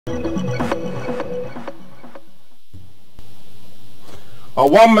A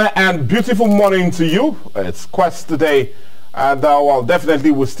warm and beautiful morning to you. It's Quest today, and well,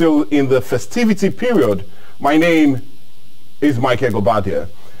 definitely we're still in the festivity period. My name is Mike Egobadia.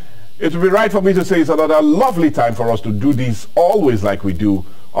 It would be right for me to say it's another lovely time for us to do this always like we do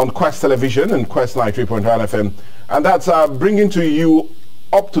on Quest Television and Quest 93.1 FM, and that's bringing to you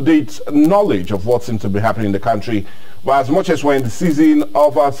up-to-date knowledge of what seems to be happening in the country. But as much as we're in the season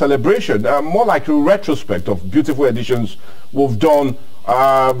of our celebration, more like a retrospect of beautiful editions we've done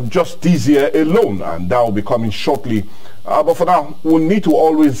just this year alone, and that will be coming shortly. But for now, we'll need to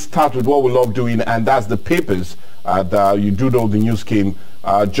always start with what we love doing, and that's the papers. You do know the news came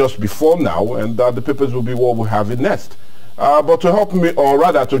just before now, and the papers will be what we have in next. But to help me, or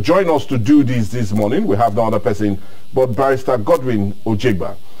rather to join us to do this morning, we have no other person but Barrister Godwin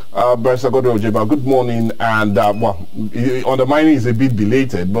Ojegba. Barrister Godwin Ojegba, good morning, and well, undermining is a bit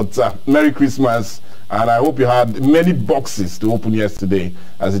belated, but Merry Christmas, and I hope you had many boxes to open yesterday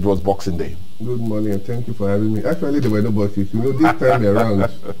as it was Boxing Day. Good morning, and thank you for having me. Actually, there were no boxes. You know, this time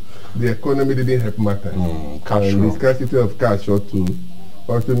around, the economy didn't help matters. The scarcity of cash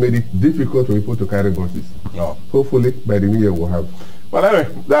also made it difficult for people to carry boxes. No. Hopefully, by the new year, we'll have. But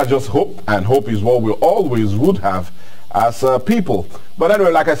anyway, that's just hope, and hope is what we always would have as people. But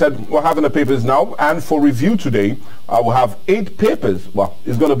anyway, like I said, we're having the papers now, and for review today, we'll have 8 papers. Well,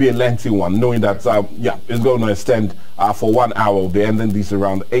 it's going to be a lengthy one, knowing that, yeah, it's going to extend for 1 hour. We'll be ending this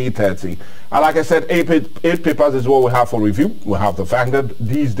around 8:30. And like I said, 8 papers is what we have for review. We'll have the Vanguard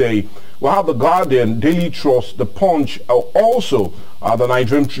these days. We'll have the Guardian, Daily Trust, the Punch, also the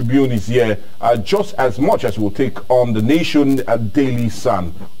Nigerian Tribune is here, just as much as we'll take on the Nation Daily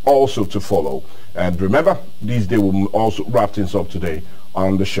Sun also to follow. And remember, these days will also wrap things up today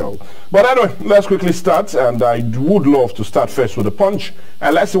on the show. But anyway, let's quickly start, and I would love to start first with the Punch,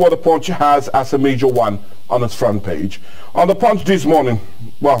 and let's see what the Punch has as a major one on its front page. On the Punch this morning,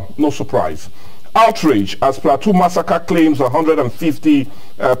 well, no surprise. Outrage as Plateau massacre claims 150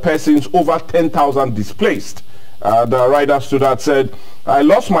 persons, over 10,000 displaced. The writers to that said, I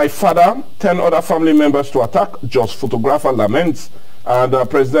lost my father, 10 other family members to attack, just photographer laments, and the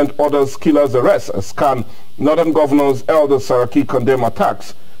president orders killers arrest. Scan northern governors, elders Saraki condemn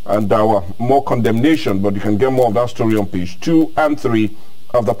attacks, and more condemnation, but you can get more of that story on page 2 and 3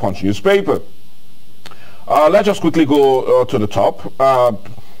 of the Punch newspaper. Let's just quickly go to the top.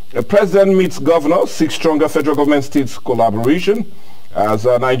 The president meets governor, seeks stronger federal government states collaboration as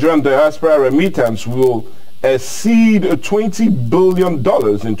Nigerian diaspora remittance will exceed $20 billion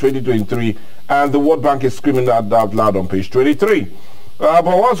in 2023, and the World Bank is screaming that out loud on page 23. But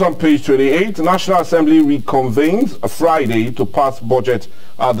what's on page 28? National Assembly reconvenes Friday to pass budget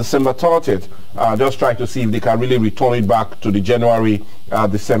December 30th. Just trying to see if they can really return it back to the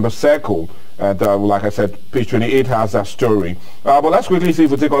January-December cycle. And like I said, page 28 has that story. But let's quickly see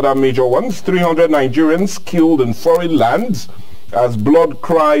if we take other major ones. 300 Nigerians killed in foreign lands as blood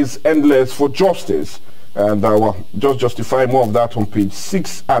cries endless for justice. And well, just justify more of that on page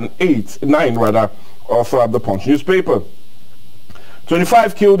 6 and 9 rather of the Punch newspaper.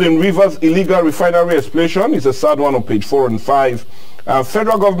 25 killed in Rivers illegal refinery explosion is a sad one on page 4 and 5.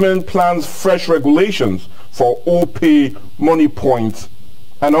 Federal government plans fresh regulations for OPay, Money Point,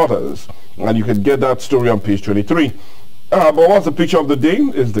 and others. And you can get that story on page 23. But what's the picture of the day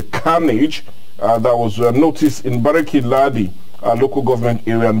is the carnage that was noticed in Baraki Ladi, local government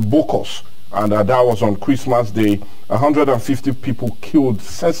area in Bokos. And that was on Christmas Day. 150 people killed,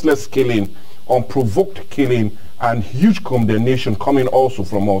 senseless killing, unprovoked killing, and huge condemnation coming also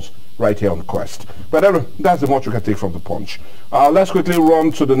from us right here on Quest. But anyway, that's the much we can take from the Punch. Let's quickly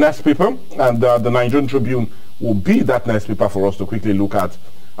run to the next paper, and the Nigerian Tribune will be that next paper for us to quickly look at.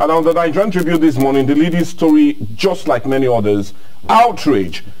 And on the Nigerian Tribune this morning, the leading story, just like many others,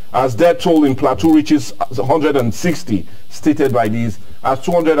 outrage as death toll in Plateau reaches 160, stated by these, as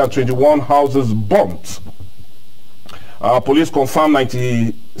 221 houses burnt. Police confirm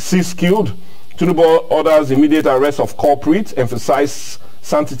 96 killed. Tinubu orders immediate arrest of culprits, emphasize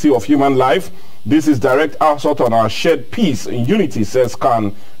sanctity of human life. This is direct assault on our shared peace and unity, says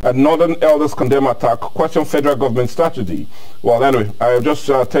Khan. And Northern elders condemn attack, question federal government strategy. Well, anyway, I'll just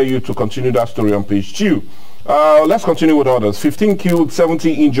tell you to continue that story on page 2. Let's continue with others. 15 killed,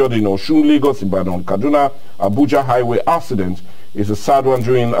 70 injured in Oshun, Lagos, Ibadan, Kaduna, Abuja highway accident is a sad one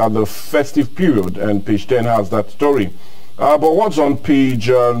during the festive period, and page 10 has that story. But what's on page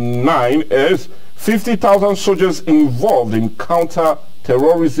 9 is 50,000 soldiers involved in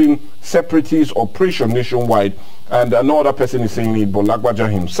counter-terrorism separatist operation nationwide, and another person is saying it, but Lagbaja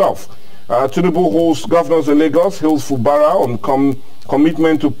himself. Tinubu hosts governors in Lagos, hails Fubara on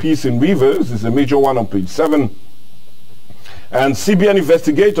commitment to peace in Rivers, is a major one on page 7. And CBN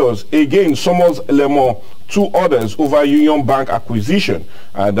investigators again summons Lemon, 2 others over Union Bank acquisition.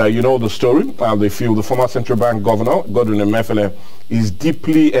 And you know the story. They feel the former central bank governor, Godwin Emefiele, is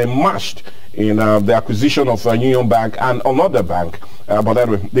deeply enmeshed in the acquisition of Union Bank and another bank. But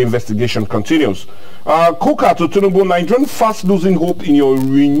anyway, the investigation continues. Kuka to Tinubu, Nigerian fast losing hope in your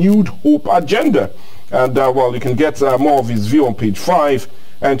renewed hope agenda. And well, you can get more of his view on page 5.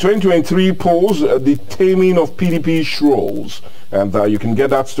 And 2023 polls, the taming of PDP shrills. And you can get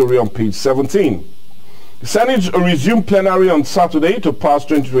that story on page 17. Senate resumed plenary on Saturday to pass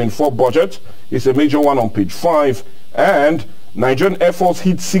 2024 budget. It's a major one on page 5. And Nigerian Air Force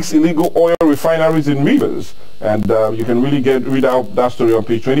hit 6 illegal oil refineries in rivers. And you can really read out that story on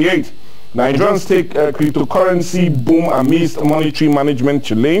page 28. Nigerians take cryptocurrency boom amidst monetary management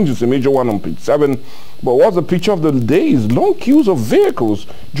challenge. It's a major one on page 7. But what's the picture of the day is long queues of vehicles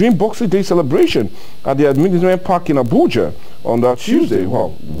during Boxing Day celebration at the administration park in Abuja on that Tuesday.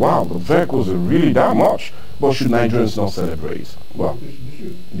 Well, wow, the vehicles are really that much. But should Nigerians not celebrate? Well,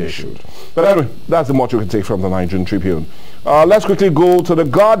 they should. But anyway, that's the much you can take from the Nigerian Tribune. Let's quickly go to the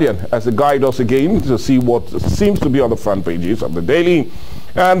Guardian as they guide us again to see what seems to be on the front pages of the Daily.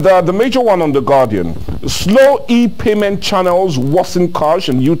 And the major one on the Guardian, slow e-payment channels worsen cash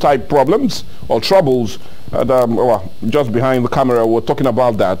and U-type problems or troubles. And, well, just behind the camera, we're talking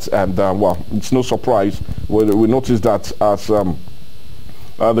about that. And, well, it's no surprise. We noticed that as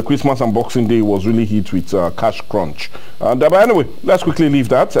the Christmas and Boxing Day was really hit with cash crunch. But anyway, let's quickly leave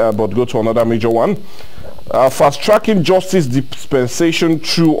that, but go to another major one. Fast-tracking justice dispensation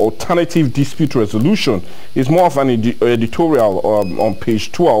through alternative dispute resolution is more of an editorial on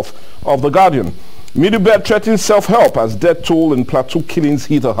page 12 of The Guardian. Middlebelt threatens self-help as death toll in Plateau killings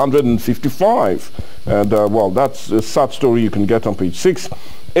hit 155. And, well, that's a sad story you can get on page 6.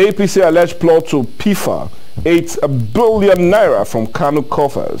 APC alleged plot to PIFA 8 billion naira from Kano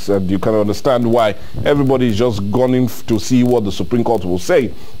coffers, and you can understand why everybody is just gunning to see what the Supreme Court will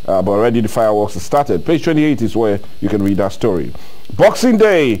say. But already the fireworks have started. Page 28 is where you can read that story. Boxing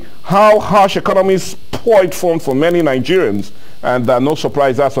Day, how harsh economies spoiled fun for many Nigerians, and no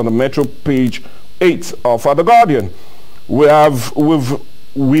surprise that's on the Metro page 8 of The Guardian.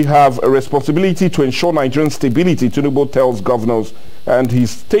 We have a responsibility to ensure Nigerian stability, Tinubu tells governors, and his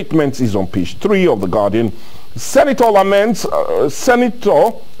statement is on page 3 of The Guardian. Senator laments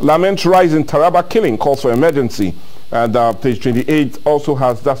rise in Taraba killing, calls for emergency. And page 28 also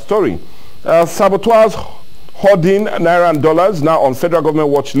has that story. Saboteurs hoarding naira and dollars now on federal government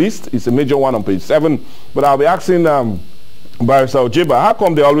watch list. It's a major one on page 7. But I'll be asking Barrister Ojeba, how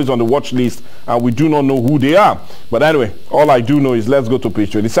come they're always on the watch list and we do not know who they are? But anyway, all I do know is let's go to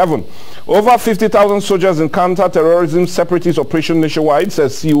page 27. Over 50,000 soldiers in counter-terrorism separatist operation nationwide,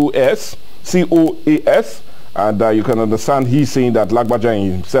 says COAS. And you can understand he's saying that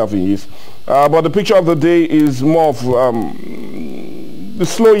Lagbaja himself is. But the picture of the day is more of the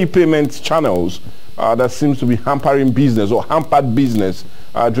slow e-payment channels that seems to be hampering business or hampered business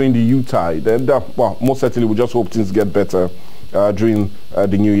during the Yuletide. And well, most certainly we just hope things get better during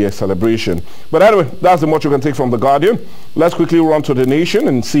the New Year celebration. But anyway, that's the much you can take from The Guardian. Let's quickly run to The Nation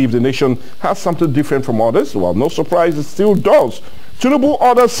and see if The Nation has something different from others. Well, no surprise, it still does. Tinubu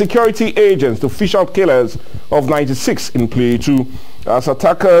orders security agents to fish out killers of 96 in Play 2 as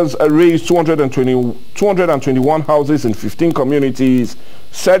attackers raised 221 houses in 15 communities.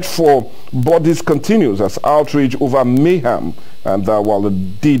 Search for bodies continues as outrage over mayhem. And while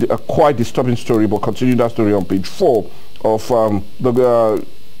it did a quite disturbing story, but continue that story on page 4 of the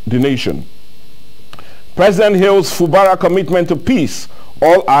Nation. President hails Fubara commitment to peace.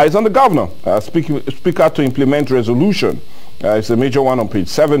 All eyes on the governor. Speaker to implement resolution. It's a major one on page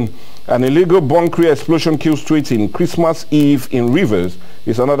 7. An illegal bunkering explosion kills 20 in Christmas Eve in Rivers.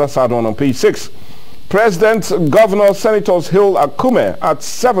 It's another sad one on page 6. President, governor, senators hail Akume at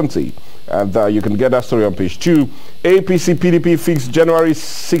 70. And you can get that story on page 2. APC PDP fixed January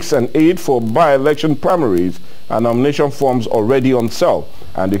 6 and 8 for by-election primaries and nomination forms already on sale.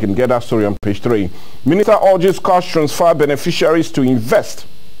 And you can get that story on page 3. Minister urges cash transfer beneficiaries to invest.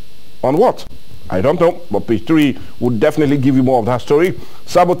 On what? I don't know, but page 3 would definitely give you more of that story.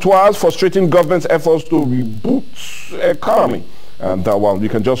 Saboteurs frustrating government's efforts to reboot economy. And well, you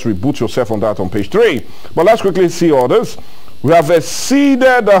can just reboot yourself on that on page 3. But let's quickly see others. We have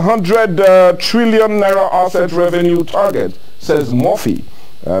exceeded 100 trillion naira asset revenue target, says Murphy.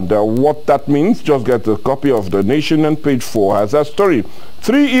 And what that means, just get a copy of The Nation, and page 4 has that story.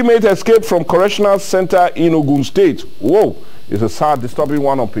 3 inmates escaped from correctional center in Ogun State. Whoa, it's a sad, disturbing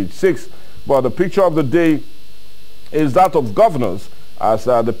one on page 6. But the picture of the day is that of governors as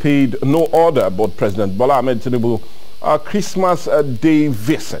they paid no order, but President Bola Ahmed Tinubu Christmas Day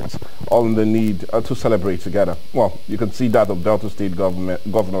visit, all in the need to celebrate together. Well, you can see that of Delta State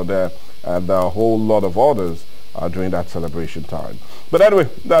governor there, and a whole lot of others during that celebration time. But anyway,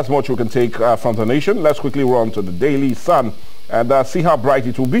 that's much we can take from the nation. Let's quickly run to the Daily Sun and see how bright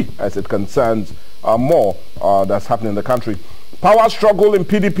it will be as it concerns more that's happening in the country. Power struggle in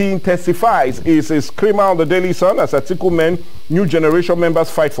PDP intensifies is a screamer on the Daily Sun as Atiku men, new generation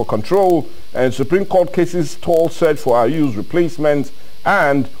members fight for control, and Supreme Court cases stall search for Ayu's replacement,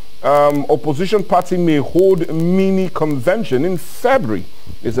 and opposition party may hold mini convention in February.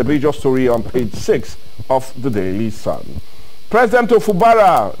 It's a major story on page 6 of the Daily Sun. President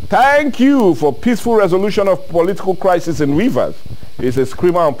Ofubara, thank you for peaceful resolution of political crisis in Rivers. It's a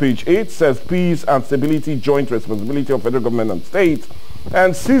screamer on page 8, says peace and stability joint responsibility of federal government and state.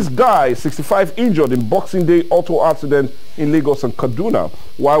 And 6 guys, 65 injured in Boxing Day auto accident in Lagos and Kaduna.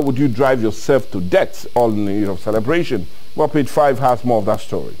 Why would you drive yourself to death all in the need of celebration? Well, page 5 has more of that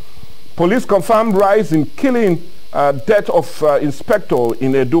story. Police confirm rise in killing, death of inspector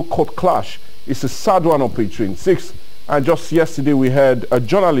in Edo court clash. It's a sad one on page 26. And just yesterday we heard a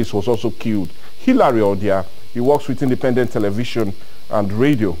journalist was also killed, Hilary Odia. He works with independent television and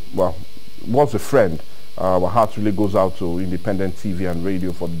radio. Well, was a friend. Our heart really goes out to independent TV and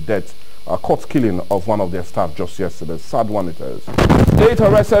radio for the death, court killing of one of their staff just yesterday. Sad one it is. 8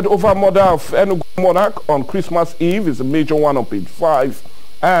 arrested over murder of Enugu monarch on Christmas Eve is a major one on page 5.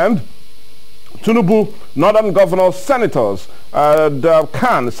 And Tinubu, Northern governors, senators,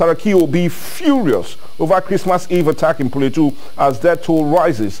 Khan, Saraki will be furious over Christmas Eve attack in Plateau as death toll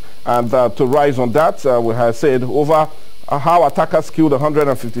rises. And to rise on that, we have said over how attackers killed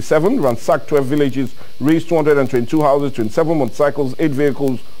 157, ransacked 12 villages, raised 222 houses, 27 motorcycles, 8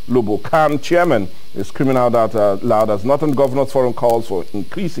 vehicles. Lobo Khan, chairman, is screaming out that loud as Northern Governors Forum calls for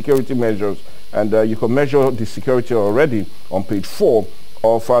increased security measures. And you can measure the security already on page 4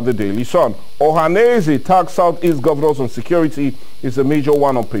 of the Daily Sun. Ohaneze tags Southeast governors on security is a major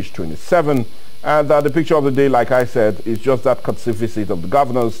one on page 27. And the picture of the day, like I said, is just that courtesy visit of the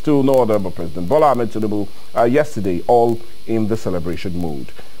governors. Still no other but President Bola Ahmed Tinubu yesterday, all in the celebration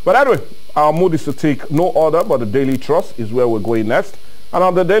mood. But anyway, our mood is to take no other but the Daily Trust is where we're going next. And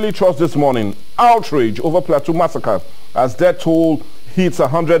on the Daily Trust this morning, outrage over Plateau massacre as death toll hits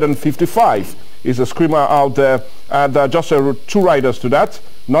 155. Is a screamer out there, and just 2 riders to that.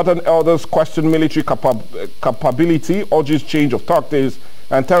 Northern elders question military capability, urges change of tactics,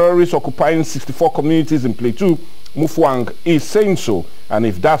 and terrorists occupying 64 communities in Plateau. Mufwang is saying so, and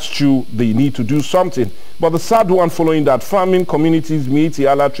if that's true, they need to do something. But the sad one following that, farming communities meet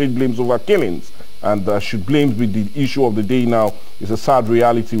Iala trade blames over killings, and should blames be the issue of the day now, is a sad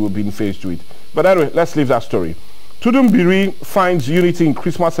reality we're being faced with. But anyway, let's leave that story. Tudumbiri finds unity in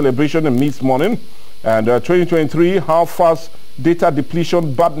Christmas celebration and meets morning. And 2023, how fast data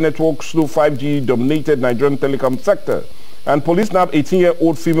depletion, bad network, slow 5G dominated Nigerian telecom sector. And police nab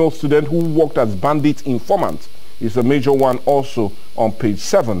 18-year-old female student who worked as bandit informant is a major one also on page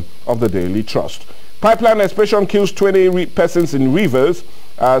 7 of the Daily Trust. Pipeline explosion kills 20 persons in Rivers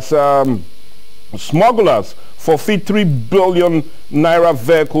as smugglers forfeit 3 billion naira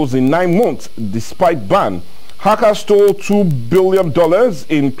vehicles in 9 months despite ban. Hackers stole $2 billion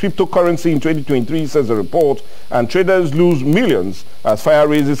in cryptocurrency in 2023, says the report, and traders lose millions as fire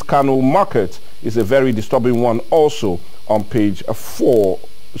raises Kano market. Is a very disturbing one also on page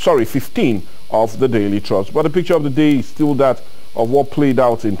 15 of the Daily Trust. But the picture of the day is still that of what played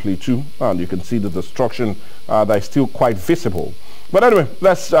out in Plateau, and you can see the destruction that is still quite visible. But anyway,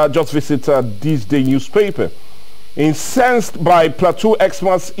 let's just visit this day newspaper. Incensed by Plateau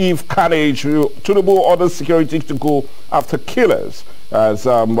Xmas Eve carnage, Tinubu orders security to go after killers. As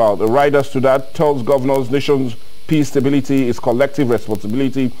well, the riders to that tells governors nation's peace stability is collective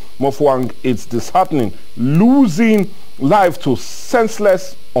responsibility. Mofwang, it's disheartening, losing life to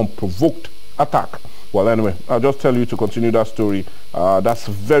senseless, unprovoked attack. Well, anyway, I'll just tell you to continue that story. That's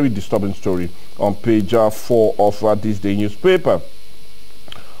a very disturbing story on page 4 of this day newspaper.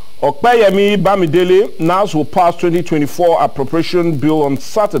 Okpeyemi Bamidele NAS will pass 2024 appropriation bill on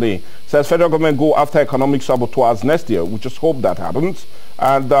Saturday. Says federal government go after economic saboteurs next year. We just hope that happens.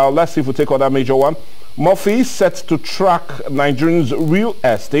 And let's see if we take on that major one. Murphy set to track Nigerians' real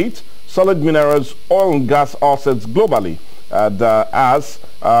estate, solid minerals, oil and gas assets globally. And as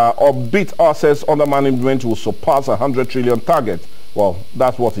orbit assets under management will surpass 100 trillion target Well,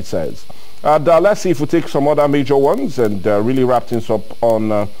 that's what it says. Let's see if we take some other major ones and really wrap things up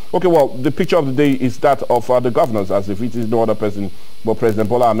on... okay, well, the picture of the day is that of the governors, as if it is no other person but President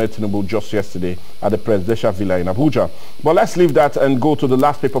Bola Ahmed Tinubu just yesterday at the presidential villa in Abuja. But let's leave that and go to the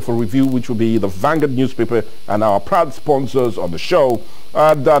last paper for review, which will be the Vanguard newspaper and our proud sponsors on the show.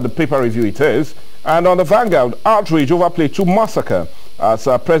 The paper review it is. And on the Vanguard, outrage over Play 2 massacre as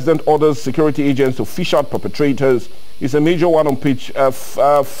President orders security agents to fish out perpetrators. It's a major one on page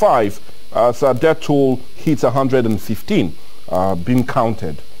 5. So death toll hits 115 being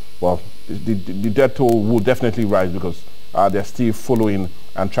counted. Well, the death toll will definitely rise because they're still following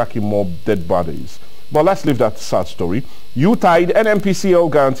and tracking more dead bodies. But let's leave that sad story. UTIDE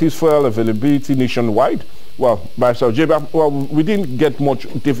NNPCL guarantees fuel availability nationwide. Well, by Jeba, well, we didn't get much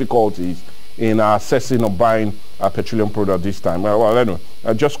difficulties in assessing or buying a petroleum product this time. Well, anyway,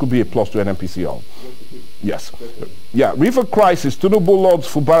 just could be a plus to NNPCL. Yes. Yeah, River crisis. Tinubu Lord's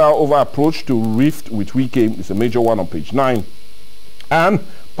Fubara over approach to rift with Wike is a major one on page 9. And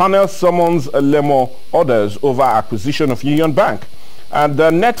panel summons Lemo orders over acquisition of Union Bank. And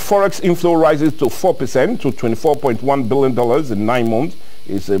the net forex inflow rises to 4% to $24.1 billion in 9 months.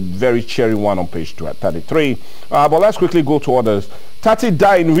 It's a very cheery one on page 33. But let's quickly go to others. 30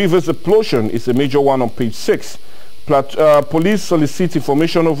 die in Rivers explosion is a major one on page 6. Police solicit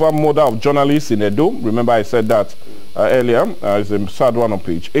information over murder of journalists in Edo. Remember I said that earlier. It's a sad one on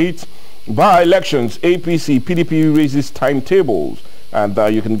page 8. By elections, APC, PDP raises timetables. And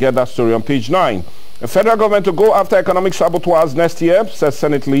you can get that story on page 9. The federal government to go after economic saboteurs next year, says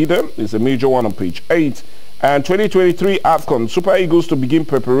Senate leader. Is a major one on page 8. And 2023 AFCON, Super Eagles to begin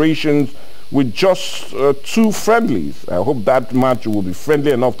preparations with just 2 friendlies. I hope that match will be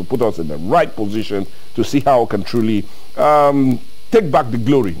friendly enough to put us in the right position to see how we can truly take back the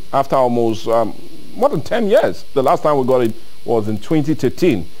glory after almost more than 10 years. The last time we got it was in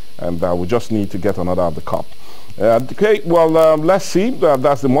 2013, and we just need to get another of the cup. Okay, well, let's see.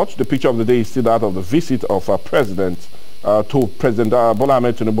 That's the much. The picture of the day is still that of the visit of President Bola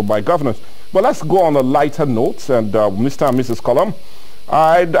Ahmed Tinubu by governors. But let's go on a lighter note, and Mr. and Mrs. Column,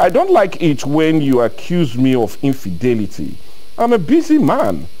 I don't like it when you accuse me of infidelity. I'm a busy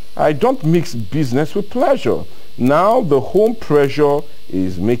man. I don't mix business with pleasure. Now the home pressure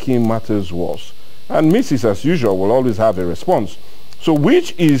is making matters worse. And Mrs. as usual will always have a response. So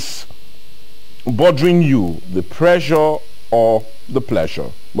which is bothering you, the pressure or the pleasure?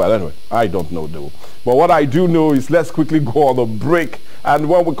 Well, anyway, I don't know though. But what I do know is let's quickly go on a break. And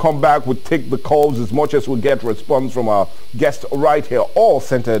when we come back, we'll take the calls as much as we get response from our guests right here, all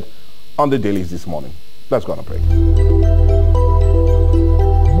centered on the dailies this morning. Let's go on a break.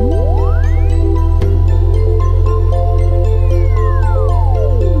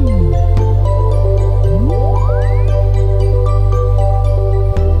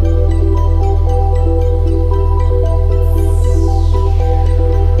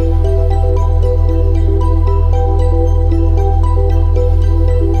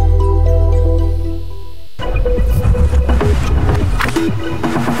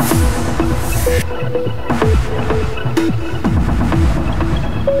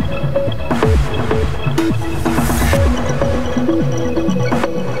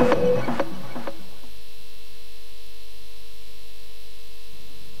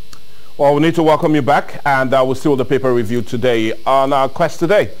 Well, we need to welcome you back, and we'll still the paper review today on our quest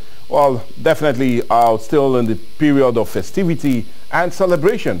today. Well, definitely still in the period of festivity and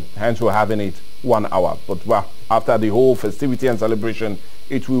celebration, hence we're having it 1 hour. But well, after the whole festivity and celebration,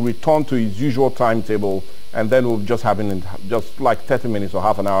 it will return to its usual timetable, and then we'll just having it just like 30 minutes or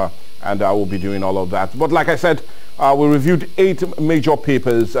half an hour, and I will be doing all of that. But like I said, we reviewed 8 major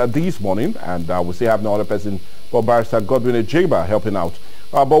papers this morning, and we still have no other person but Barrister Godwin Ejeba helping out.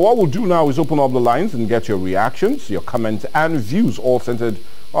 But what we'll do now is open up the lines and get your reactions, your comments and views, all centered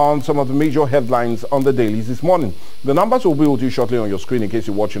on some of the major headlines on the dailies this morning. The numbers will be with you shortly on your screen in case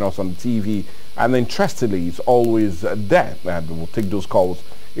you're watching us on the TV. And interestingly, it's always there, and we'll take those calls.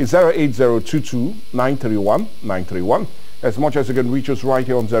 It's 08022-931-931. As much as you can reach us right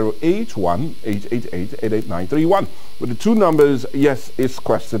here on 081-888-88931. With the 2 numbers, yes, it's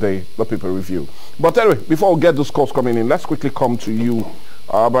Quest Today, the paper review. But anyway, before we get those calls coming in, let's quickly come to you.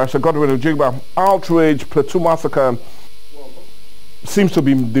 Barrister Godwin Ejeba, outrage, Plateau massacre seems to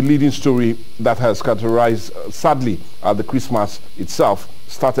be the leading story that has characterized, sadly, the Christmas itself.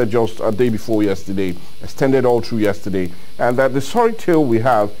 Started just a day before yesterday, extended all through yesterday. And that the sorry tale we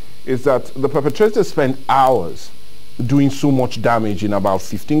have is that the perpetrators spent hours doing so much damage in about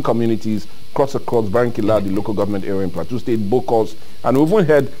 15 communities across Barnkila, the local government area in Plateau State, Bokos, and we even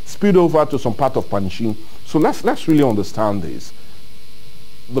had spilled over to some part of Panchin. So let's really understand this.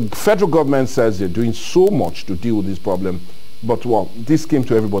 the federal government says they're doing so much to deal with this problem, but well, this came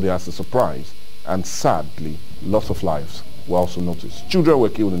to everybody as a surprise, and sadly, loss of lives were also noticed. Children were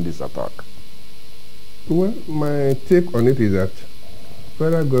killed in this attack. Well, my take on it is that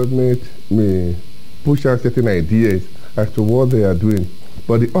federal government may push out certain ideas as to what they are doing,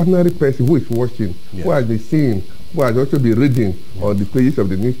 but the ordinary person who is watching, who has been seeing, who has also been reading on the pages of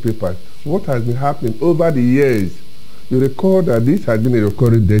the newspapers, what has been happening over the years. You recall that this has been a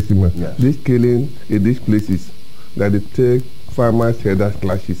recurring decimal. This killing in these places, that they take farmers' headers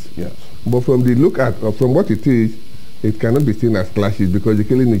clashes. But from the look at, from what it is, it cannot be seen as clashes because the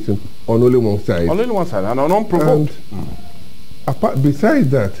killing is on only one side. On only one side, and unprovoked. Apart, besides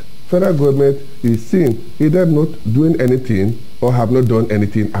that, federal government is seen either not doing anything or have not done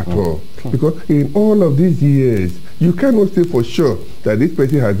anything at all. Because in all of these years, you cannot say for sure that this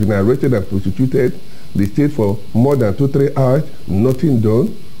person has been arrested and prosecuted. They stayed for more than 2-3 hours, nothing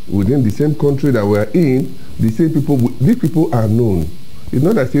done. Within the same country that we're in, the same people, these people are known. It's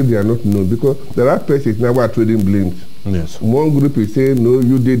not as if they are not known, because there are persons now who are trading blames. One group is saying, no,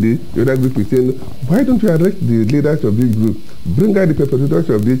 you did it. The other group is saying, why don't you arrest the leaders of this group? Bring out the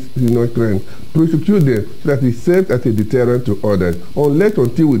perpetrators of this crime. Prosecute them so that it serves as a deterrent to others.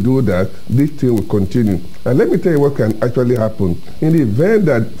 Until we do that, this thing will continue. And let me tell you what can actually happen. In the event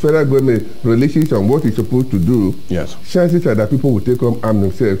that federal government releases on what it's supposed to do, chances are that people will take on arm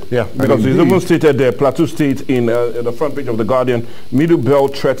themselves. Because it's even stated there, Plateau State in the front page of The Guardian, Middle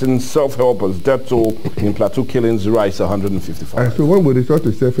Belt threatens self-helpers. Death toll in Plateau killings rise 155. And so when we resort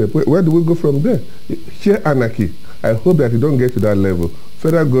to self-help, where do we go from there? Sheer anarchy. I hope that you don't get to that level.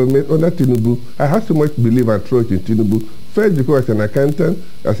 Federal government, under Tinubu, I have so much belief and trust in Tinubu. First, because as an accountant,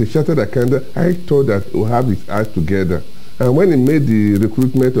 as a chartered accountant, I thought that we'll have his act together. And when he made the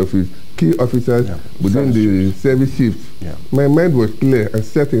recruitment of his key officers within the service shifts, my mind was clear and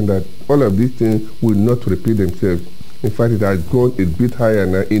certain that all of these things will not repeat themselves. In fact, it has gone a bit higher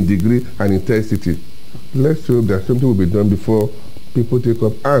now in degree and intensity. Let's hope that something will be done before people take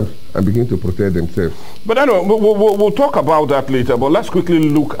up arms and begin to protect themselves. But anyway, we'll talk about that later, but let's quickly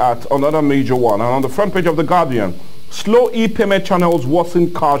look at another major one. And on the front page of The Guardian, slow e-payment channels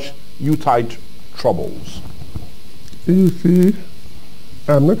worsen cash U-tide troubles. You see,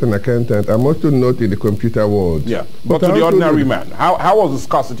 I'm not an accountant. I'm also not in the computer world. But to the ordinary man, how was the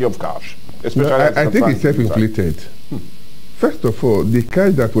scarcity of cash? Especially I think it's self-inflicted. First of all, the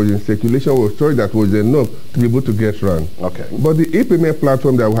cash that was in circulation was such that was enough to be able to get run. But the e-payment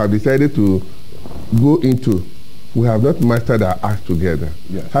platform that we have decided to go into, we have not mastered our art together.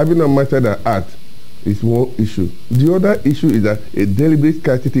 Having not mastered our art is one issue. The other issue is that a deliberate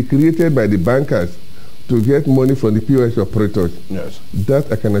scarcity created by the bankers to get money from the POS operators.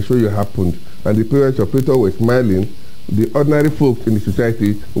 That I can assure you happened. And the POS operator was smiling. The ordinary folks in the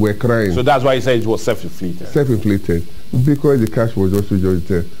society were crying. So that's why you said it was self-inflicted. Self-inflicted, because the cash was also just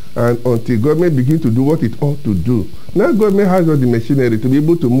there. And until government begins to do what it ought to do, now government has all the machinery to be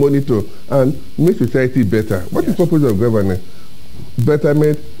able to monitor and make society better. What is the purpose of governance?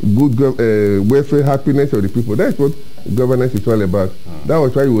 Betterment, good welfare, happiness of the people. That's what governance is all about. That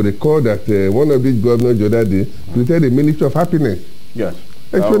was why you will recall that one of these governors the other day created a Ministry of Happiness.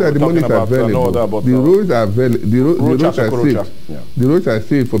 Ensure that the money is available. The roads are the roads are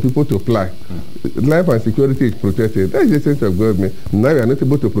safe for people to apply. Life and security is protected. That is the sense of government. Now you are not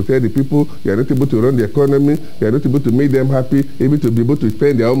able to protect the people. You are not able to run the economy. You are not able to make them happy. Able to be able to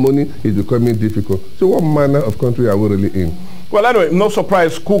spend their own money is becoming difficult. So what manner of country are we really in? Well, anyway, no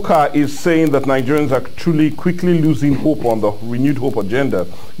surprise, Kuka is saying that Nigerians are truly quickly losing hope on the renewed hope agenda.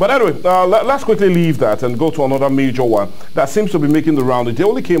 But anyway, let's quickly leave that and go to another major one that seems to be making the round. It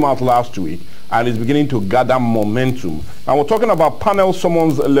only came out last week and is beginning to gather momentum. And we're talking about panel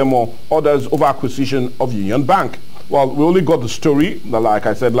summons Lemo orders over acquisition of Union Bank. Well, we only got the story, like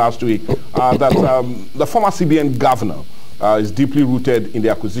I said last week, that the former CBN governor is deeply rooted in the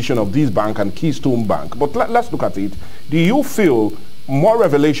acquisition of this bank and Keystone Bank. But let's look at it. Do you feel more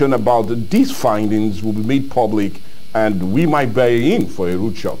revelation about these findings will be made public and we might be in for a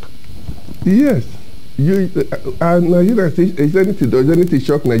root shock? Yes. Nigeria, does anything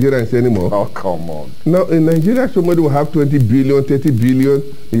shock Nigerians anymore? Oh, come on. Now, in Nigeria, somebody will have 20 billion, 30 billion,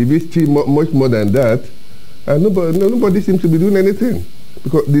 if it's still much more than that, and nobody seems to be doing anything.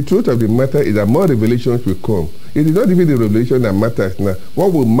 Because the truth of the matter is that more revelations will come. It is not even the revelation that matters now.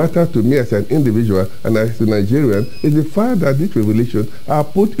 What will matter to me as an individual and as a Nigerian is the fact that these revelations are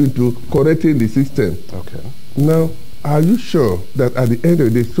put into correcting the system. Now, are you sure that at the end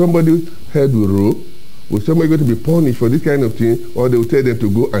of the day, somebody's head will roll? Will somebody going to be punished for this kind of thing, or they will tell them to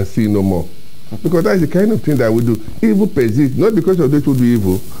go and see no more? Because that's the kind of thing that we do. Evil persists, not because of those who do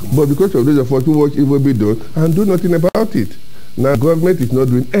evil, but because of those of us who watch evil be done and do nothing about it. Now, government is not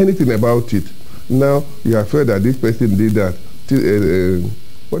doing anything about it. Now, you are afraid that this person did that.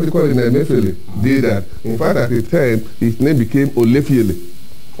 What do you call it? Emefiele did that. In fact, at the time, his name became Olefiele.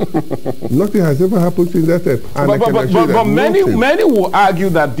 Nothing has ever happened since that time. But many will argue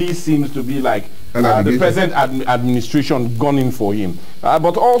that this seems to be like the present administration gunning for him.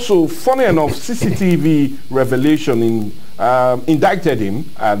 But also, funny enough, CCTV revelation indicted him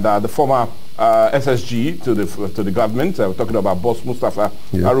and the former SSG to the government. We're talking about Boss Mustafa,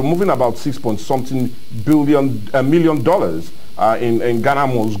 removing about $6.something million in Ghana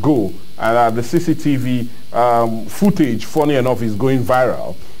must go. And the CCTV footage, funny enough, is going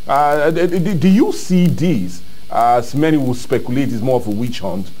viral. Do you see this, as many will speculate, is more of a witch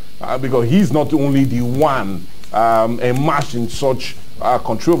hunt? Because he's not only the one immersed in such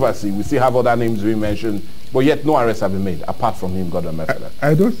controversy. We still have other names being mentioned, but yet no arrests have been made, apart from him, Gordon Emefiele.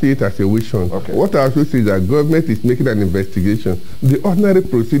 I don't see it as a witch hunt. Okay. What I also see is that government is making an investigation. The ordinary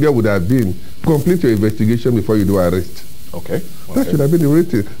procedure would have been complete your investigation before you do arrest. Okay. That should have been the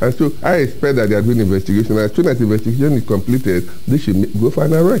rating. And so I expect that they are doing investigation. As soon as the investigation is completed, they should go for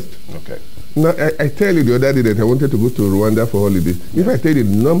an arrest. Okay. Now, I tell you the other day that I wanted to go to Rwanda for holidays. If I tell you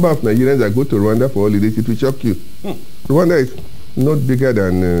the number of Nigerians that go to Rwanda for holidays, it will shock you. Rwanda is not bigger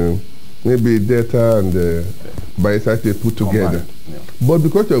than maybe Delta and Bayelsa State put together. But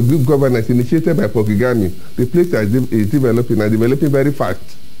because of good governance initiated by Pokigami, the place is developing and developing very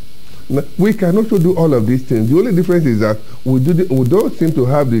fast. Now, we can also do all of these things. The only difference is that we don't seem to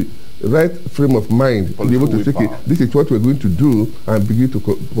have the right frame of mind to be able to say, okay, this is what we're going to do and begin to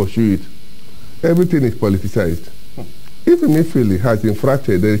pursue it. Everything is politicized. If Emefiele has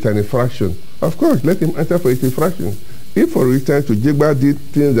infracted, there is an infraction. Of course, let him answer for his infraction. If, for instance, Jigba did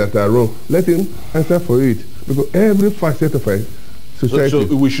things that are wrong, let him answer for it. Because every facet of a society... So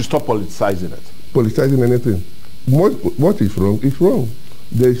we should stop politicizing it? Politicizing anything. What is wrong is wrong.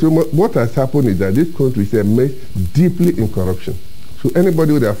 What has happened is that this country is immersed deeply in corruption. So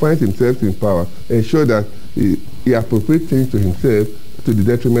anybody that finds himself in power ensure that he appropriates things to himself to the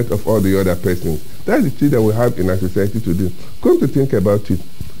detriment of all the other persons. That's the thing that we have in our society today. Come to think about it.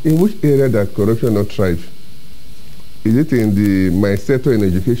 In which area does corruption not thrive? Is it in the mine sector in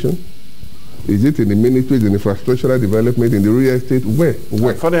education? Is it in the ministries, in infrastructural development, in the real estate? Where?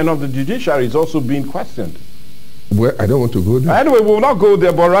 Funny enough, the judiciary is also being questioned. Well, I don't want to go there. Anyway, we'll not go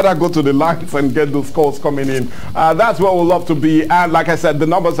there, but rather go to the lines and get those calls coming in. That's where we'll love to be. And like I said, the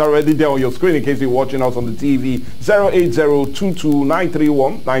numbers are already there on your screen in case you're watching us on the TV.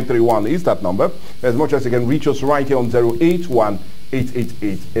 08022931931 is that number. As much as you can reach us right here on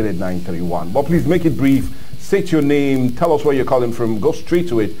 081-888-88931. But please make it brief. State your name. Tell us where you're calling from. Go straight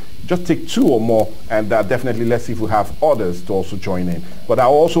to it. Just take two or more, and definitely let's see if we have others to also join in. But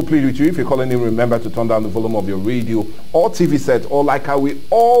I'll also plead with you, if you're calling in, remember to turn down the volume of your radio or TV set, or like how we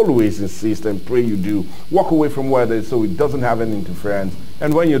always insist and pray you do, walk away from where there so it doesn't have any interference.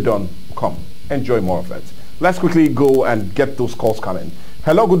 And when you're done, come, enjoy more of it. Let's quickly go and get those calls coming.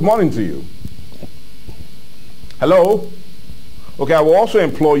 Hello, good morning to you. Hello? Okay, I will also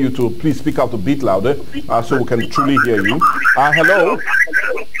implore you to please speak out a bit louder so we can truly hear you. Hello?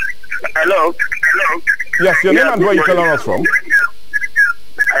 Hello. Yes, your name and where you calling us from? I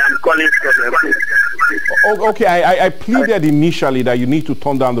am calling from. Okay, I pleaded initially that you need to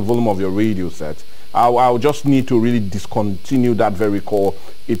turn down the volume of your radio set. I'll just need to really discontinue that very call.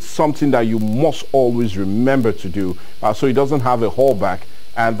 It's something that you must always remember to do so it doesn't have a holdback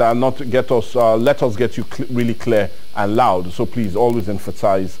and not get us, let us get you really clear and loud. So please always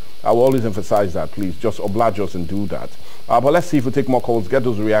emphasize, I will always emphasize that. Please just oblige us and do that. But let's see if we take more calls, get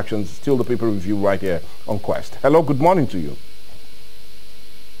those reactions. Still the paper review right here on Quest. Hello, good morning to you.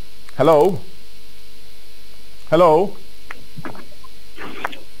 Hello? Hello?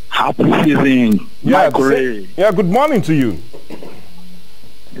 Happy season. Yeah, good morning to you.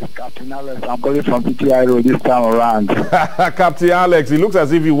 It's Captain Alex. I'm calling from PTI Road this time around. Captain Alex, it looks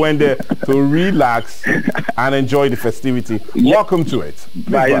as if you went there to relax and enjoy the festivity. Yeah. Welcome to it.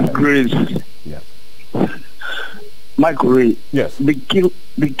 By His grace. Yes. Michael, yes. The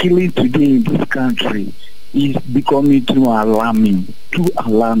killing today in this country is becoming too alarming.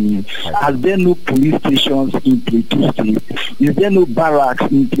 Are there no police stations in Plateau State? Is there no barracks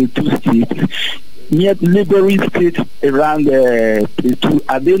in Plateau State? Near neighboring states around Plateau,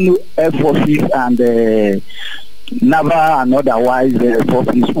 are there no air forces and naval and otherwise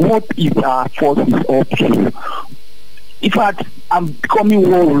forces? What is our forces up to? In fact, I'm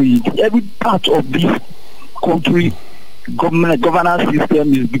becoming worried. Every part of this country governance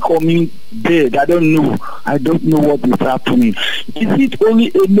system is becoming dead. I don't know what is happening. Is it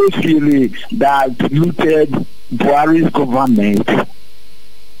only Emefiele that looted Buhari's government?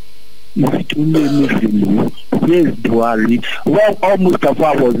 Is it only Emefiele? Where is Buhari? When all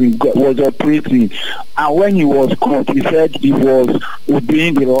Mustafa was operating, and when he was caught, he said he was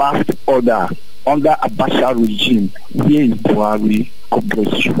obeying the last order under Abacha regime. Where is Buhari? God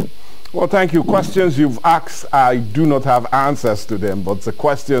bless you. Well, thank you. Questions you've asked, I do not have answers to them, but it's a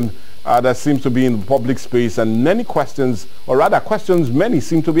question that seems to be in the public space, and many questions, or rather questions many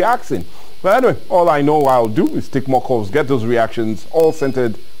seem to be asking. But anyway, all I know I'll do is take more calls, get those reactions, all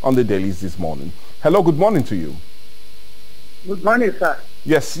centered on the dailies this morning. Hello, good morning to you. Good morning, sir.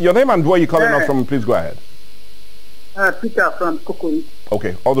 Yes, your name and where you're calling us from, please go ahead. Peter from Kokori.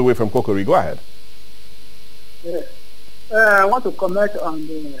 Okay, all the way from Kokori, go ahead. Yes. I want to comment on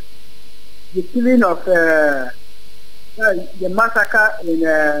the killing of the massacre in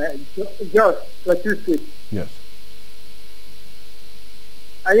Jos, Plateau State. Yes.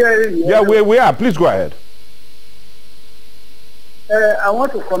 Are you hearing me? Yeah, we are. Please go ahead. I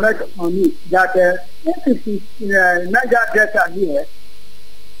want to comment on it that if it is in Niger Delta here,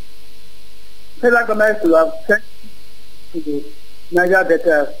 federal government will have sent to the Niger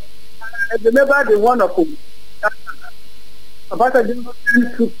Delta. Remember the one of Abacha didn't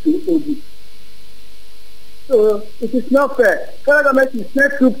send troops to OD. So it is not fair. Federal government is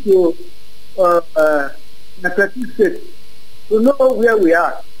send troops to the Plateau State to know where we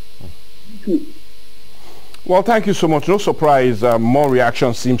are. Thank you. Well, thank you so much. No surprise, more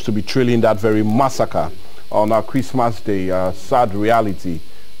reaction seems to be trailing that very massacre on our Christmas Day. Sad reality.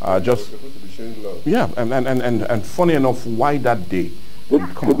 Yeah, and funny enough, why that day?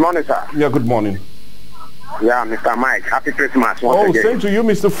 Good morning, sir. Yeah, good morning. Yeah, Mr. Mike. Happy Christmas. Once again. Same to you,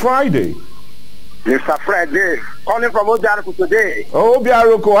 Mr. Friday. Mr. Friday, calling from Obiaroko today. Oh,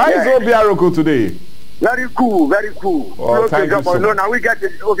 Obiaroko. How is Obiaroko today? Very cool, very cool. Oh, thank you so much. Now we get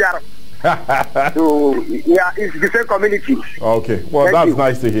it, Obiaroko. So, yeah, it's the same community. Okay, well, that's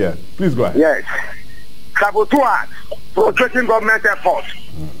nice to hear. Please go ahead. Yes. Saboteurs, frustrating government efforts.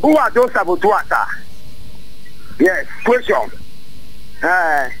 Who are those saboteurs, sir? Yes, question.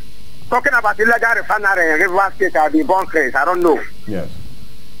 Talking about illegal refinery in River State or the bunkers, I don't know. Yes.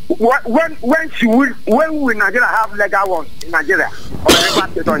 When will Nigeria have legal ones in Nigeria or River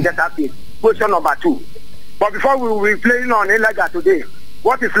State or Delta State? Question number 2. But before we will be playing on illegal today,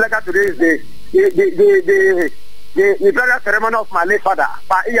 what is legal today is the burial ceremony of my late father,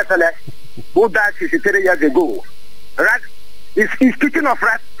 Pa ESLS, who died 63 years ago. Right? It's speaking of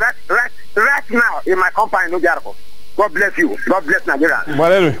right now in my company, Obiaroko. God bless you. God bless Nigeria.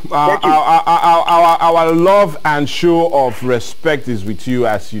 Well, anyway, our love and show of respect is with you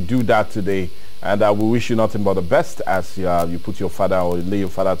as you do that today, and we wish you nothing but the best as you put your father or lay your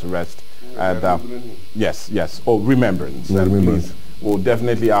father to rest. And yes. Oh, remembrance. Please, well,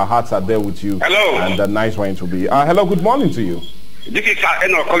 definitely our hearts are there with you. Hello. And the nice one to be. Hello, good morning to you. This is Sir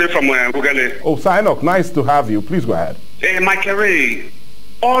Enoch calling from Uganda. Oh, Sir Enoch, nice to have you. Please go ahead. Michael Ray,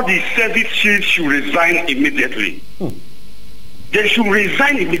 all the service chiefs should resign immediately. They should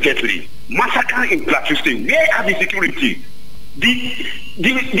resign immediately. Massacre in Plateau State. Where are the security?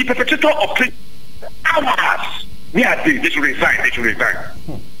 The perpetrator of hours. Where are they? They should resign. They should resign.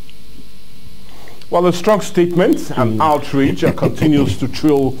 Well, a strong statement and outrage continues to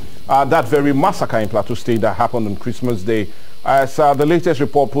trill that very massacre in Plateau State that happened on Christmas Day. As the latest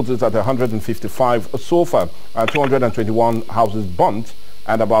report puts it at 155 so far, 221 houses burnt,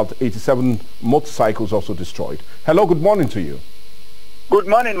 and about 87 motorcycles also destroyed. Hello, good morning to you. Good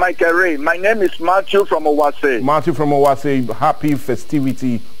morning, Michael Ray. My name is Matthew from Owase. Matthew from Owase, happy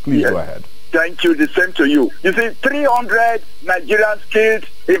festivity. Please go ahead. Thank you, the same to you. You see, 300 Nigerians killed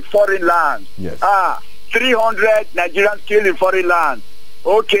in foreign lands. Yes. 300 Nigerians killed in foreign lands.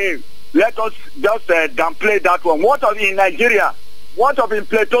 Okay, let us just downplay that one. What of in Nigeria? What of in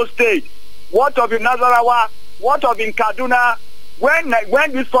Plateau State? What of in Nasarawa? What of in Kaduna?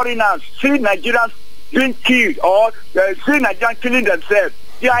 When these foreigners see Nigerians being killed or see Nigerians killing themselves,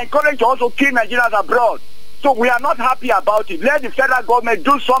 they are encouraged to also kill Nigerians abroad. So we are not happy about it. Let the federal government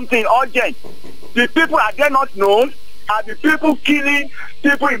do something urgent. The people, are they not known? Are the people killing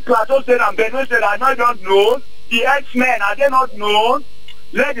people in Plateau State and Benue State are not known? The X-Men, are they not known?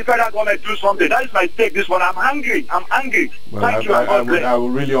 Let the federal government do something. That is my take. This one, I'm angry. I'm angry. Well, Thank you. I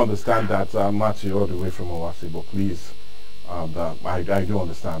will really understand that, Matthew, all the way from Owase, but please, I do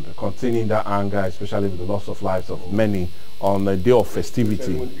understand. Containing that anger, especially with the loss of lives of many on a day of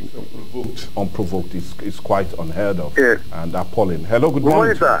festivity, unprovoked is quite unheard of and appalling. Hello, good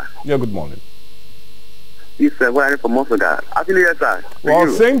morning. Good morning, sir. Yeah, good morning. It's what for Mosoga. Happy New Year, sir.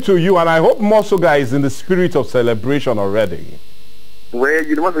 Well, same to you, and I hope Mosoga is in the spirit of celebration already. Well,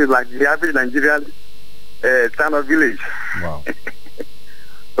 you know, is like the average Nigerian town or village. Wow.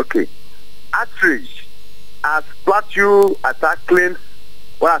 Okay. Outrage as Plateau attack claims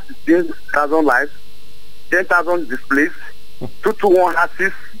 116,000 lives, 10,000 displaced, 221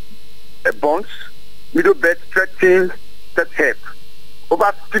 houses, a bunch, middle bed threatening set help.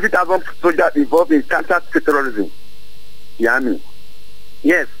 Over 50,000 soldiers involved in counter-terrorism. The army.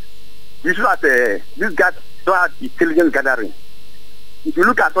 Yes. You should have this guy don't have intelligence gathering. If you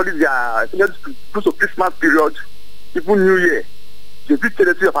look at all these close to Christmas period, even New Year, the big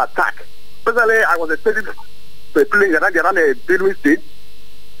tendency of attack. Personally, I was expecting to a plane around a Benue state,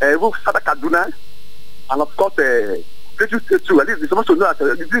 Kaduna, and of course, Plateau State too. At least they're supposed to know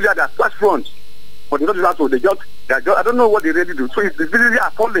that these are their splash fronts. But they don't do that, so they just, I don't know what they really do. So it's really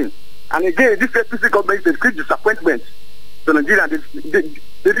appalling. And again, this APC government is a great disappointment to Nigeria. They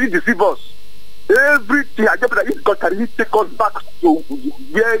really deceive us. Everything, I just like God can take us back to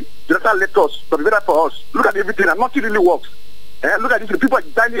where the letter left us, to be better for us. Look at everything, and nothing really works. Look at this, the people are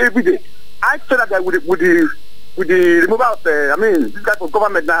dying every day. I said that with the removal of, this type of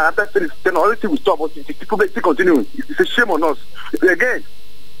government now, after then everything will stop, but people still continue. It's a shame on us. Again,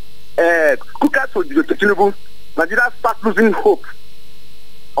 cookers for Tinubu, Nigeria start losing hope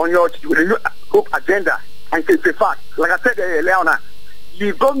on your hope agenda. And it's a fact. Like I said earlier on,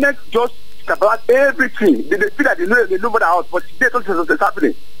 the government just about everything. They feel that they know about our house, but they don't know what's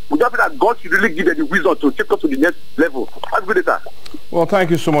happening. We just feel that God should really give them the wisdom to take us to the next level. Have a good day, sir. Well, thank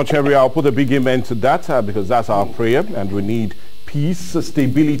you so much, Henry. I'll put a big amen to that because that's our prayer, and we need peace,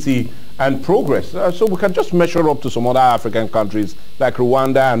 stability, and progress. So we can just measure up to some other African countries like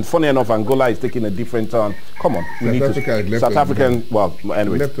Rwanda, and funny enough, Angola is taking a different turn. Come on, we need to. South African, well,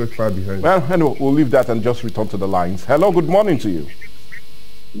 anyway. Left us far behind. Well, anyway, we'll leave that and just return to the lines. Hello, good morning to you.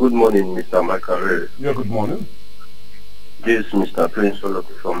 Good morning, Mr. Michael. Yeah, good morning. This is Mr. Prince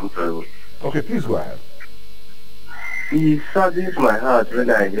from Travel. Okay, please go ahead. It saddens my heart when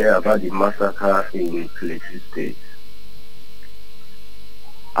I hear about the massacre in Plateau State.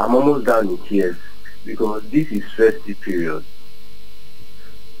 I'm almost down in tears because this is festive period.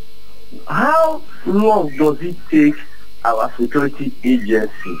 How long does it take our security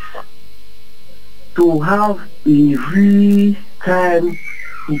agencies to have a real-time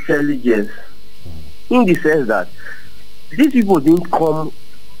intelligence, in the sense that these people didn't come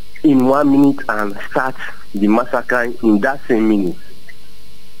in 1 minute and start the massacre in that same minute?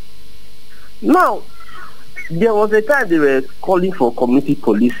 Now, there was a time they were calling for community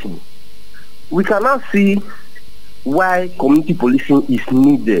policing. We cannot see why community policing is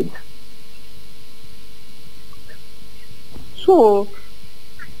needed. So,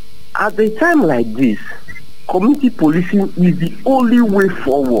 at a time like this, community policing is the only way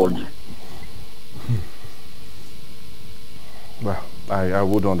forward. Well, I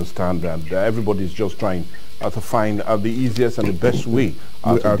would understand that. Everybody's just trying to find the easiest and the best way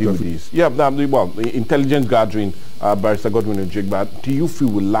to deal with this. Yeah, well, the intelligence gathering, Barrister Godwin Ojigba, do you feel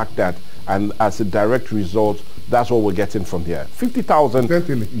we lack that? And as a direct result, that's what we're getting from here.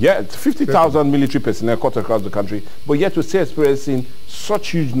 50,000, yeah, 50,000 military personnel cut across the country, but yet we're still experiencing such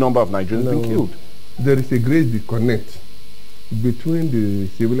huge number of Nigerians being killed. There is a great disconnect between the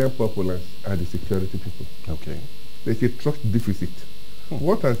civilian populace and the security people. Okay. There's a trust deficit.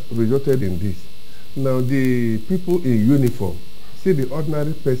 What has resulted in this? Now the people in uniform see the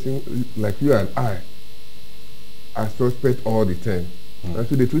ordinary person like you and I as suspect all the time. And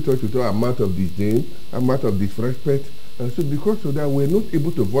so they treat us with an amount of disdain, amount of disrespect. And so because of that, we're not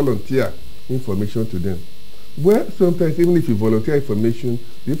able to volunteer information to them. Well, sometimes even if you volunteer information,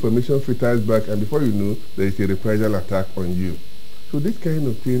 the information filters back, and before you know, there is a reprisal attack on you. So this kind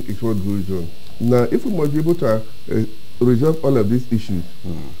of thing is what goes on. Now, if we must be able to resolve all of these issues,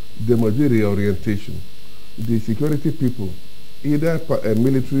 there must be reorientation. The security people, either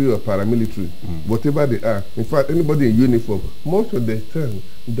military or paramilitary, whatever they are, in fact, anybody in uniform, must understand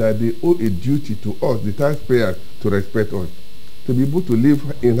that they owe a duty to us, the taxpayers, to respect us, to be able to live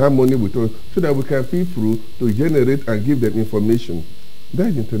in harmony with us, so that we can feel free to generate and give them information. That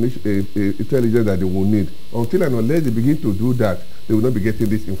is intelligence that they will need. Until and unless they begin to do that, they will not be getting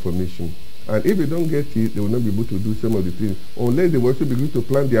this information. And if they don't get it, they will not be able to do some of the things, unless they will also begin to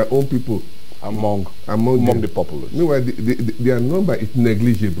plan their own people among the populace. Meanwhile, their number is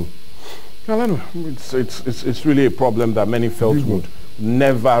negligible. Well, anyway, it's really a problem that many felt would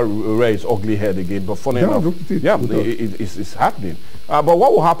never raise ugly head again. But funny enough, it's happening. But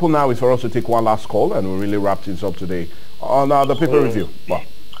what will happen now is for us to take one last call, and we'll really wrap things up today on the paper review. Wow.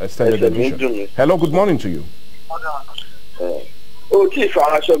 Extended edition. Hello, good morning to you.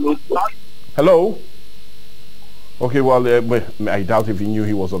 Hello. Okay, well, I doubt if he knew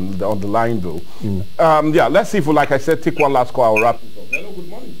he was on the line, though. Yeah, let's see if, like I said, take one last call. I'll wrap it up. Hello, good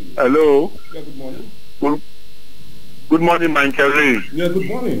morning to you. Hello. Yeah, good morning. Good morning, my Kerry. Yeah, good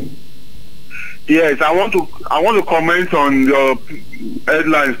morning. Yes, I want to comment on your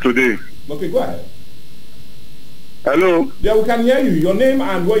headlines today. Okay, go ahead. Hello. Yeah, we can hear you. Your name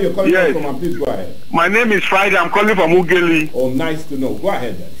and where you're calling from, and please go ahead. My name is Friday. I'm calling from Ugeli. Oh, nice to know. Go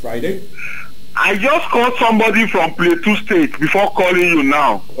ahead then, Friday. I just called somebody from Plateau State before calling you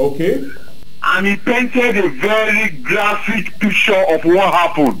now. Okay. And he painted a very graphic picture of what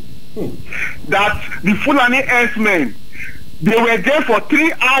happened. That the Fulani herdsmen, they were there for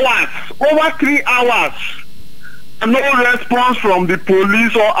 3 hours, over 3 hours, and no response from the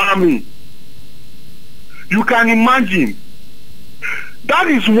police or army. You can imagine. That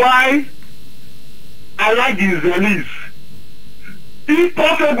is why I like the Israelis. If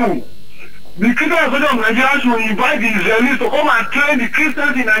possible, the Christian Association of Nigeria should invite the Israelis to come and train the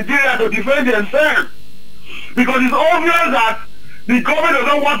Christians in Nigeria to defend themselves. Because it's obvious that the government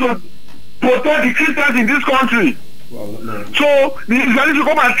doesn't want to protect the Christians in this country. Well, no. So the Israelis should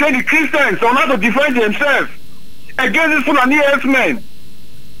come and train the Christians on how to defend themselves against these Fulani herdsmen.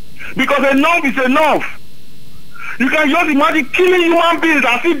 Because enough is enough. You can just imagine killing human beings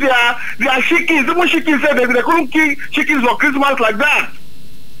as if they are chickens. Even chickens said they couldn't kill chickens for Christmas like that.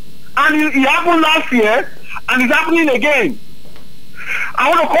 And it happened last year, and it's happening again. I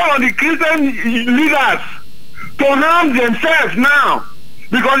want to call on the Christian leaders to harm themselves now,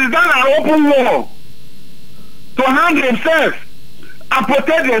 because it's not an open war. To harm themselves and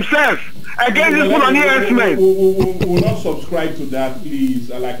protect themselves against these Fulani herdsmen. We will not subscribe to that, please.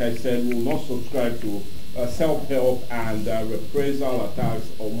 Like I said, we will not subscribe to self-help and reprisal attacks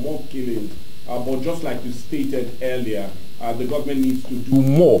or mob killings. But just like you stated earlier, the government needs to do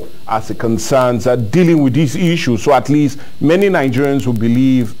more as it concerns dealing with these issues. So at least many Nigerians will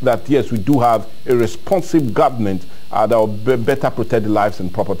believe that, yes, we do have a responsive government that will better protect the lives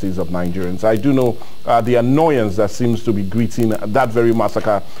and properties of Nigerians. I do know the annoyance that seems to be greeting that very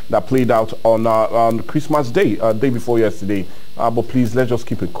massacre that played out on Christmas Day, day before yesterday. But please, let's just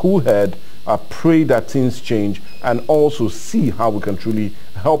keep a cool head, pray that things change, and also see how we can truly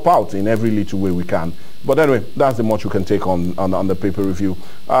help out in every little way we can. But anyway, that's the much we can take on the paper review.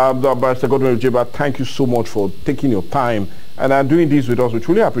 Barrister Godwin Ojeba, thank you so much for taking your time and doing this with us. We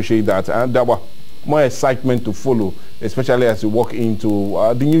truly appreciate that. And there were more excitement to follow, especially as we walk into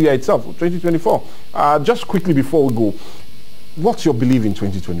the new year itself, 2024. Just quickly before we go, what's your belief in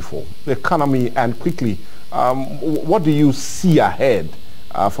 2024? The economy, and quickly, what do you see ahead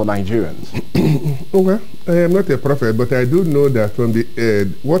for Nigerians? Okay, I am not a prophet, but I do know that from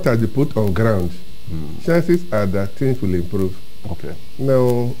the what has been put on ground, chances are that things will improve. Okay.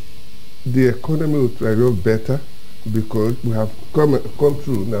 Now, the economy will try to get better because we have come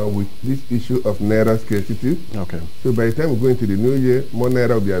through now with this issue of naira scarcity. Okay. So by the time we go into the new year, more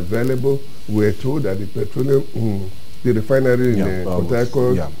naira will be available. We're told that the petroleum, the refinery in Port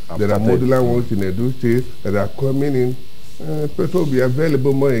Harcourt, there are modular ones in Edo State that are coming in. Petrol will be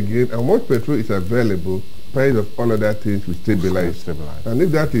available more again, and once petrol is available, price of all other things will stabilize. And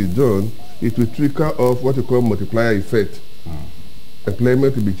if that is done, it will trickle off what we call multiplier effect.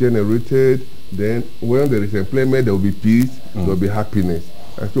 Employment will be generated. Then when there is employment, there will be peace, there will be happiness.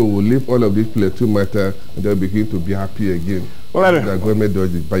 And so we'll leave all of this Plateau matter and they'll begin to be happy again. Well, anyway, the government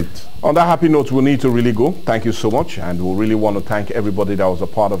does its bite. On that happy note, we need to really go. Thank you so much, and we really want to thank everybody that was a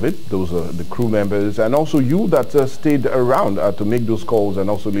part of it. Those are the crew members, and also you that stayed around to make those calls and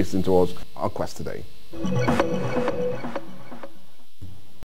also listen to us on Quest today.